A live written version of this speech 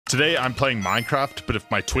Today I'm playing Minecraft, but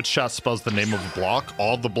if my Twitch chat spells the name of a block,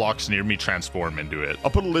 all the blocks near me transform into it.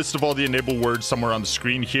 I'll put a list of all the enabled words somewhere on the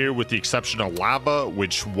screen here, with the exception of lava,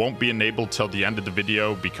 which won't be enabled till the end of the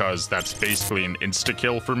video because that's basically an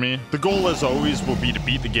insta-kill for me. The goal, as always, will be to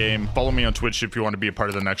beat the game. Follow me on Twitch if you want to be a part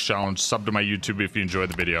of the next challenge. Sub to my YouTube if you enjoyed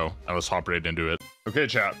the video. And let's hop right into it. Okay,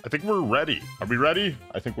 chat. I think we're ready. Are we ready?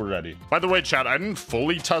 I think we're ready. By the way, chat, I didn't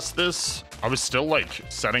fully test this. I was still, like,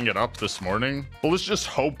 setting it up this morning. But let's just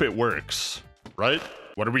hope it works, right?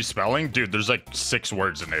 What are we spelling? Dude, there's like 6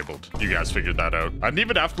 words enabled. You guys figured that out. I didn't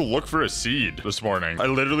even have to look for a seed this morning. I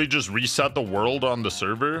literally just reset the world on the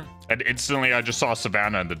server, and instantly I just saw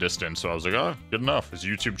Savannah in the distance. So I was like, oh, good enough. Does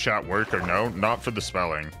YouTube chat work or no? Not for the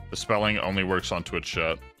spelling. The spelling only works on Twitch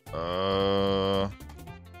chat.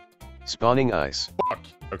 Spawning ice. Fuck.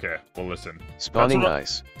 Okay, well, listen. Spawning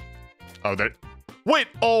ice. Oh, that. Wait,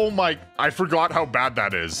 oh my, I forgot how bad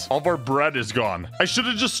that is. All of our bread is gone. I should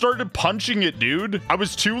have just started punching it, dude. I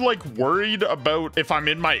was too, like, worried about if I'm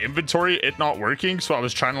in my inventory, it not working. So I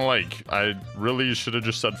was trying to, like, I really should have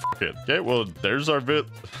just said, fuck it. Okay, well, there's our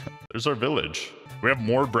there's our village. We have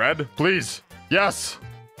more bread, please. Yes.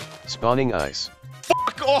 Spawning ice.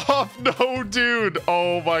 Fuck off, no, dude.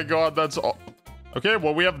 Oh my God, that's all. Okay,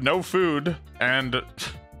 well, we have no food, and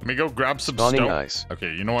let me go grab some Spawning stone. ice.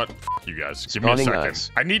 Okay, you know what? F you guys. Give Spawning me a second.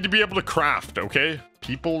 ice. I need to be able to craft, okay?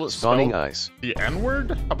 People Spawning spell ice. the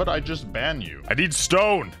N-word? How about I just ban you? I need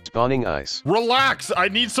stone. Spawning ice. Relax. I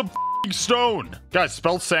need some stone. Guys,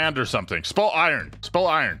 spell sand or something. Spell iron. Spell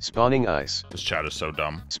iron. Spawning ice. This chat is so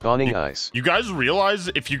dumb. Spawning ice. You guys realize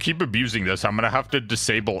if you keep abusing this, I'm gonna have to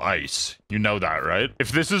disable ice. You know that, right?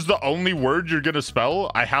 If this is the only word you're gonna spell,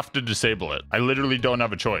 I have to disable it. I literally don't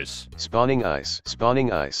have a choice. Spawning ice.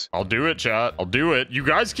 Spawning ice. I'll do it, chat. I'll do it. You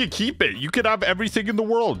guys can keep it. You could have everything in the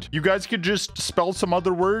world. You guys could just spell some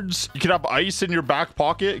other words. You could have ice in your back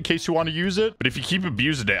pocket in case you want to use it. But if you keep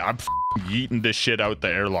abusing it, I'm yeeting this shit out the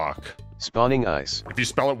airlock. Spawning ice. If you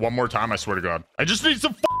spell it one more time, I swear to God. I just need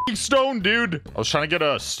some stone, dude. I was trying to get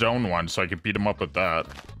a stone one so I could beat him up with that.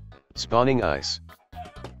 Spawning ice.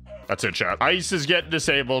 That's it, chat. Ice is getting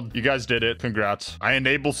disabled. You guys did it. Congrats. I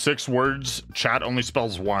enable 6 words. Chat only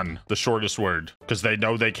spells 1, the shortest word, because they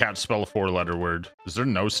know they can't spell a 4-letter word. Is there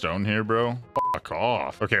no stone here, bro? Fuck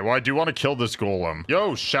off. Okay, well, I do want to kill this golem.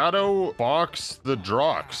 Yo, Shadow Box the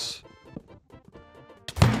Drox.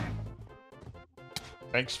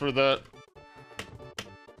 Thanks for the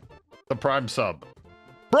prime sub.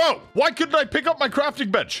 Bro, why couldn't I pick up my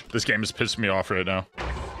crafting bench? This game is pissing me off right now.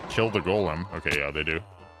 Kill the golem. Okay, yeah, they do.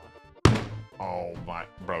 Oh my,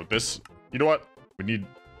 bro, this, you know what? We need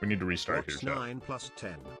to restart here, chat. 9 plus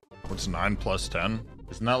 10? What's 9 plus 10?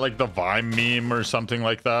 Isn't that like the Vine meme or something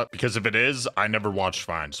like that? Because if it is, I never watched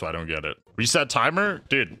Vine, so I don't get it. Reset timer?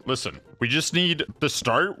 Dude, listen. We just need, the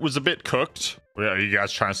start was a bit cooked. Are you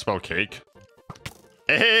guys trying to spell cake?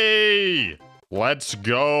 Hey, let's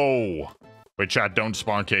go. Wait, chat, don't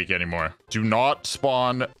spawn cake anymore. Do not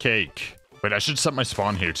spawn cake. Wait, I should set my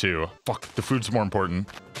spawn here too. Fuck, the food's more important.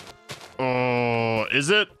 Oh, is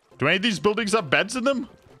it? Do any of these buildings have beds in them?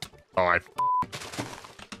 Oh,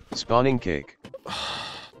 Spawning cake.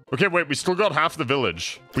 Okay, wait, we still got half the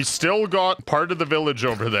village. We still got part of the village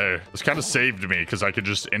over there. This kind of saved me because I could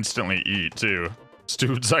just instantly eat too. This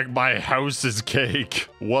dude's like, my house is cake.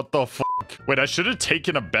 What the fuck? Wait, I should have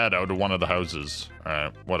taken a bed out of one of the houses. All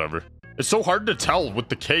right, whatever. It's so hard to tell with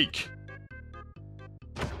the cake.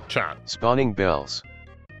 Chat. Spawning bells.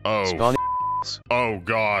 Oh. Spawning. Oh,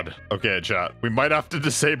 God. Okay, chat. We might have to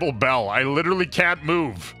disable Bell. I literally can't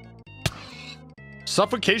move.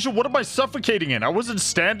 Suffocation? What am I suffocating in? I wasn't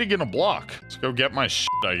standing in a block. Let's go get my shit,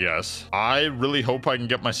 I guess. I really hope I can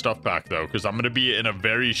get my stuff back, though, because I'm going to be in a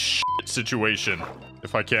very shit situation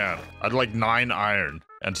if I can. I'd like 9 iron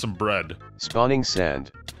and some bread. Spawning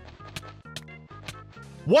sand.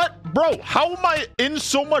 What? Bro, how am I in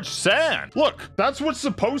so much sand? Look, that's what's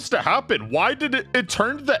supposed to happen. Why did it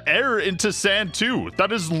turned the air into sand too?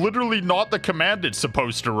 That is literally not the command it's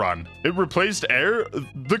supposed to run. It replaced air.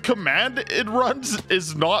 The command it runs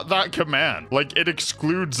is not that command. Like, it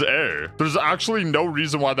excludes air. There's actually no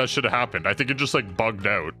reason why that should have happened. I think it just like bugged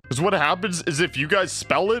out. Because what happens is if you guys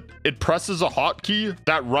spell it, it presses a hotkey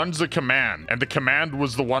that runs a command. And the command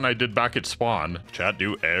was the one I did back at spawn. Chat,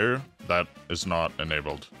 do air? That is not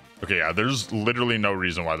enabled. Okay, yeah, there's literally no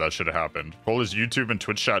reason why that should have happened. Well, is YouTube and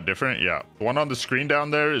Twitch chat different? Yeah. The one on the screen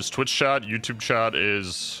down there is Twitch chat. YouTube chat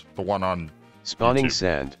is the one on Spawning YouTube.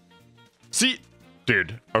 sand. See,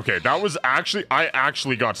 dude. Okay, that was actually, I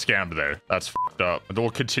actually got scammed there. That's fucked up. And then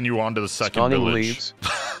we'll continue on to the second Spawning village. leaves.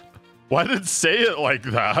 Why did it say it like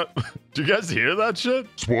that? Do you guys hear that shit?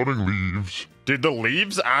 Spawning leaves. Dude, the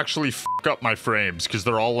leaves actually fuck up my frames because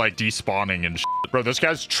they're all like despawning and shit. Bro, this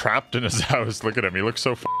guy's trapped in his house. Look at him. He looks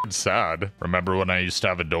so fucking sad. Remember when I used to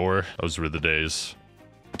have a door? Those were the days.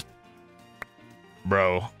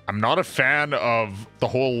 Bro, I'm not a fan of the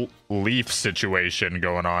whole leaf situation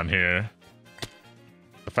going on here.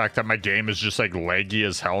 The fact that my game is just like laggy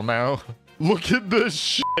as hell now. Look at this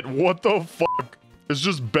shit. What the fuck? It's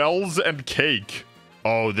just bells and cake.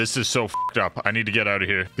 Oh, this is so fucked up. I need to get out of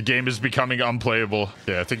here. The game is becoming unplayable.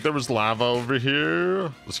 Yeah, I think there was lava over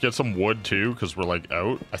here. Let's get some wood too, because we're like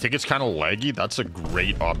out. I think it's kind of laggy. That's a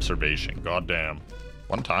great observation. God damn.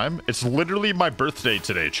 One time. It's literally my birthday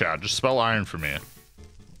today, Chad. Just spell iron for me.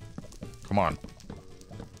 Come on.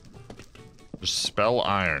 Just spell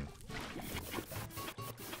iron.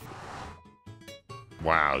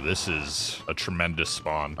 Wow, this is a tremendous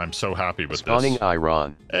spawn. I'm so happy with Spawning this.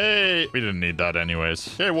 iron. Hey, we didn't need that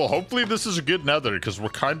anyways. Okay, well, hopefully this is a good nether because we're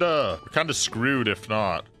kind of screwed if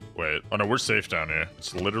not. Wait, oh no, we're safe down here.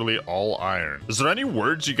 It's literally all iron. Is there any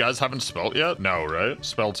words you guys haven't spelt yet? No, right?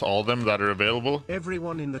 Spelt all of them that are available?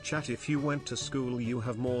 Everyone in the chat, if you went to school, you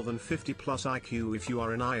have more than 50 plus IQ. If you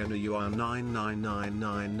are an ironer, you are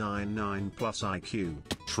 9999999 plus IQ.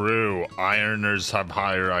 True. Ironers have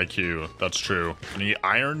higher IQ. That's true. Any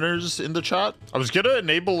ironers in the chat? I was gonna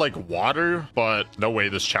enable like water, but no way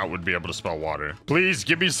this chat would be able to spell water. Please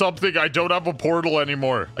give me something. I don't have a portal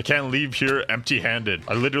anymore. I can't leave here empty-handed.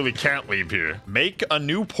 I literally can't leave here. Make a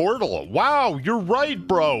new portal. Wow, you're right,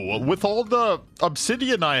 bro. With all the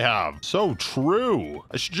obsidian I have. So true.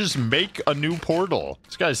 I should just make a new portal.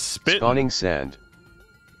 This guy's spitting. Spawning sand.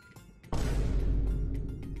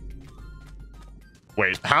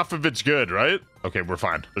 Wait, half of it's good, right? Okay, we're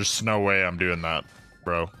fine. There's no way I'm doing that,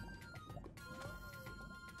 bro.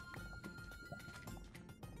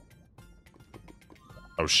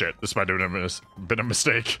 Oh shit, this might have been a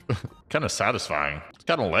mistake. Kind of satisfying. It's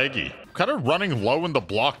kind of laggy. I'm kind of running low in the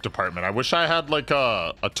block department. I wish I had like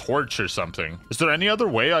a torch or something. Is there any other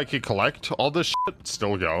way I could collect all this shit? It's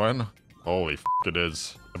still going. Holy f it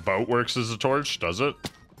is. The boat works as a torch, does it?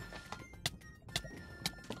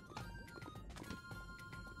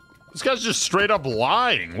 This guy's just straight up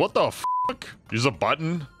lying. What the fuck? Use a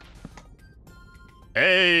button.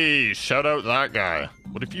 Hey, shout out that guy.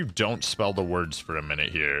 What if you don't spell the words for a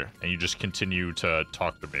minute here and you just continue to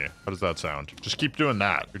talk to me? How does that sound? Just keep doing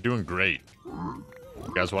that. You're doing great. You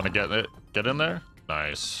guys want to get in there?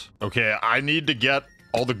 Nice. Okay, I need to get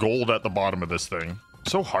all the gold at the bottom of this thing.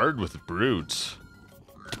 So hard with brutes.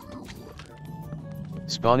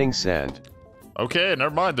 Spawning sand. Okay,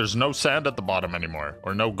 never mind. There's no sand at the bottom anymore.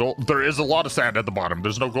 Or no gold. There is a lot of sand at the bottom.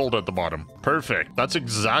 There's no gold at the bottom. Perfect. That's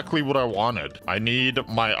exactly what I wanted. I need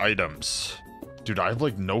my items. Dude, I have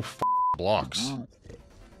like no blocks.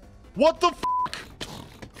 What the fuck?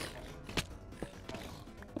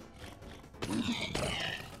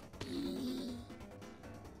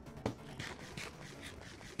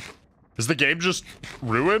 Is the game just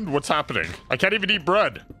ruined? What's happening? I can't even eat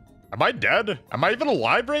bread. Am I dead? Am I even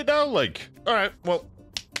alive right now? Like, all right, well,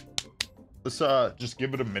 let's just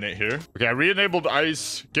give it a minute here. Okay, I re-enabled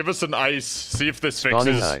ice. Give us an ice. See if this fixes.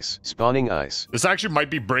 Spawning ice. Spawning ice. This actually might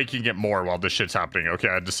be breaking it more while this shit's happening. Okay,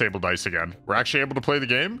 I disabled ice again. We're actually able to play the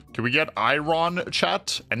game. Can we get iron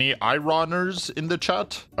chat? Any ironers in the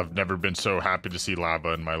chat? I've never been so happy to see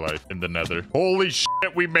lava in my life in the nether. Holy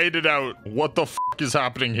shit, we made it out. What the fuck is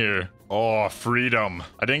happening here? Oh, freedom.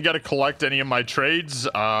 I didn't get to collect any of my trades.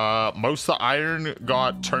 Most of the iron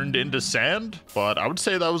got turned into sand, but I would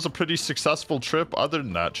say that was a pretty successful trip other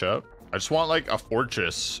than that, chat. I just want like a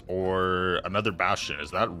fortress or another bastion.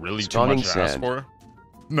 Is that really Spawning too much to ask for?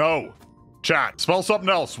 No. Chat, spell something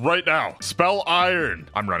else right now. Spell iron.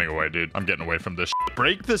 I'm running away, dude. I'm getting away from this shit.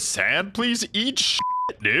 Break the sand, please? Eat shit,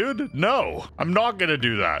 dude. No, I'm not gonna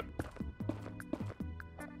do that.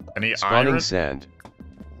 Any Spawning iron? sand.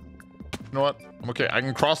 You know what? I'm okay. I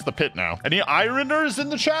can cross the pit now. Any ironers in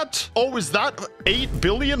the chat? Oh, is that 8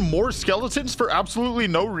 billion more skeletons for absolutely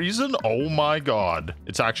no reason? Oh my god.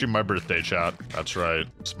 It's actually my birthday, chat. That's right.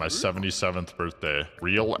 It's my 77th birthday.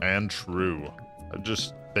 Real and true.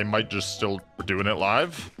 They might just still doing it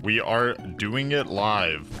live. We are doing it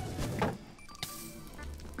live.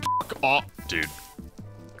 Fuck off, dude.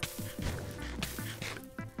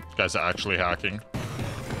 This guy's actually hacking.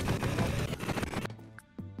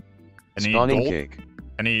 Any Spawning gold? cake.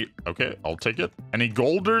 Okay, I'll take it. Any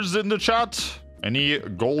golders in the chat? Any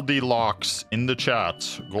Goldilocks in the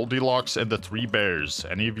chat? Goldilocks and the 3 bears.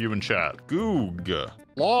 Any of you in chat? Goog.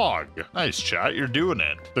 Log. Nice chat, you're doing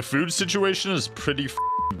it. The food situation is pretty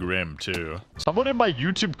grim too. Someone in my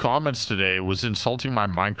YouTube comments today was insulting my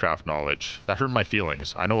Minecraft knowledge. That hurt my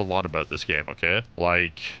feelings. I know a lot about this game, okay?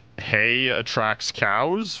 Like, hay attracts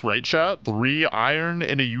cows, right, chat? 3 iron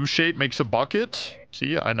in a U shape makes a bucket.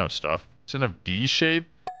 See, I know stuff. It's in a D shape.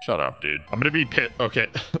 Shut up, dude. I'm gonna be pit. Okay.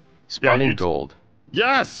 Spawning yeah, gold.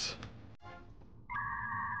 Yes!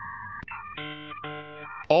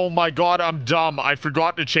 Oh my god, I'm dumb. I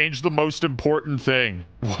forgot to change the most important thing.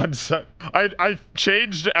 One sec. I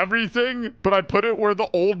changed everything, but I put it where the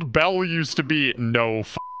old bell used to be. No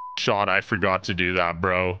shot, I forgot to do that,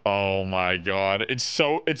 bro. Oh my god. It's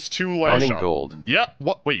too late. Spawning gold. Yeah,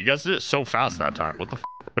 what? Wait, you guys did it so fast that time. What the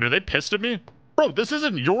But are they pissed at me? Bro, this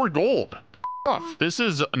isn't your gold. Off. This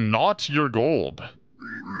is not your gold.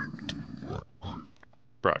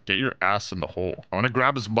 Bro, get your ass in the hole. I want to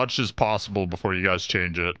grab as much as possible before you guys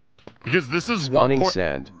change it. Because this is Spawning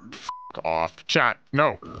sand. F off. Chat,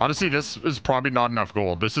 no. Honestly, this is probably not enough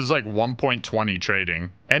gold. This is like 1.20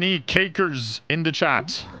 trading. Any cakers in the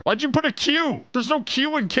chat? Why'd you put a Q? There's no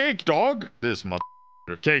Q in cake, dog. This mother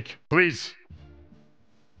cake, please.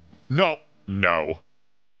 No. No.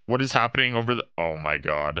 What is happening over the... Oh my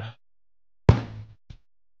god.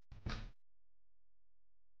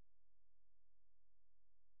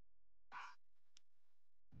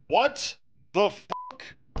 What the fuck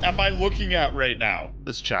am I looking at right now?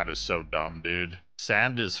 This chat is so dumb, dude.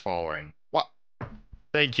 Sand is falling. What?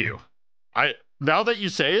 Thank you. Now that you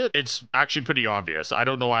say it, it's actually pretty obvious. I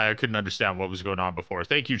don't know why I couldn't understand what was going on before.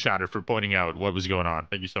 Thank you, chatter, for pointing out what was going on.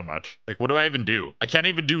 Thank you so much. Like, what do I even do? I can't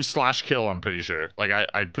even do /kill, I'm pretty sure. Like,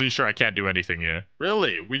 I'm pretty sure I can't do anything here.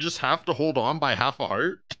 Really? We just have to hold on by half a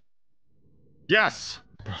heart? Yes!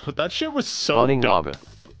 Bro, that shit was so Spawning dumb. lava.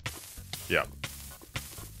 Yeah.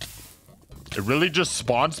 It really just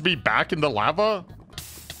spawns me back in the lava?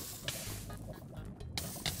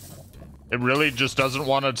 It really just doesn't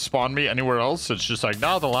want to spawn me anywhere else? It's just like,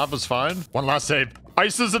 nah, the lava's fine. One last save.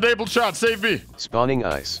 Ice is enabled, chat. Save me. Spawning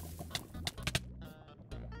ice.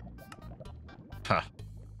 Huh.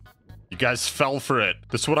 You guys fell for it.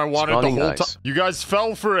 This is what I wanted Spawning the whole ice. time. You guys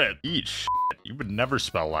fell for it. Eat shit. You would never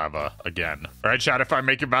spell lava again. All right, chat. If I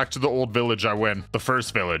make it back to the old village, I win. The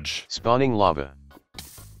first village. Spawning lava.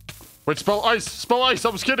 Wait, spell ice. Spell ice. I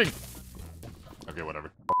was kidding. Okay,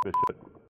 whatever. Fuck this shit.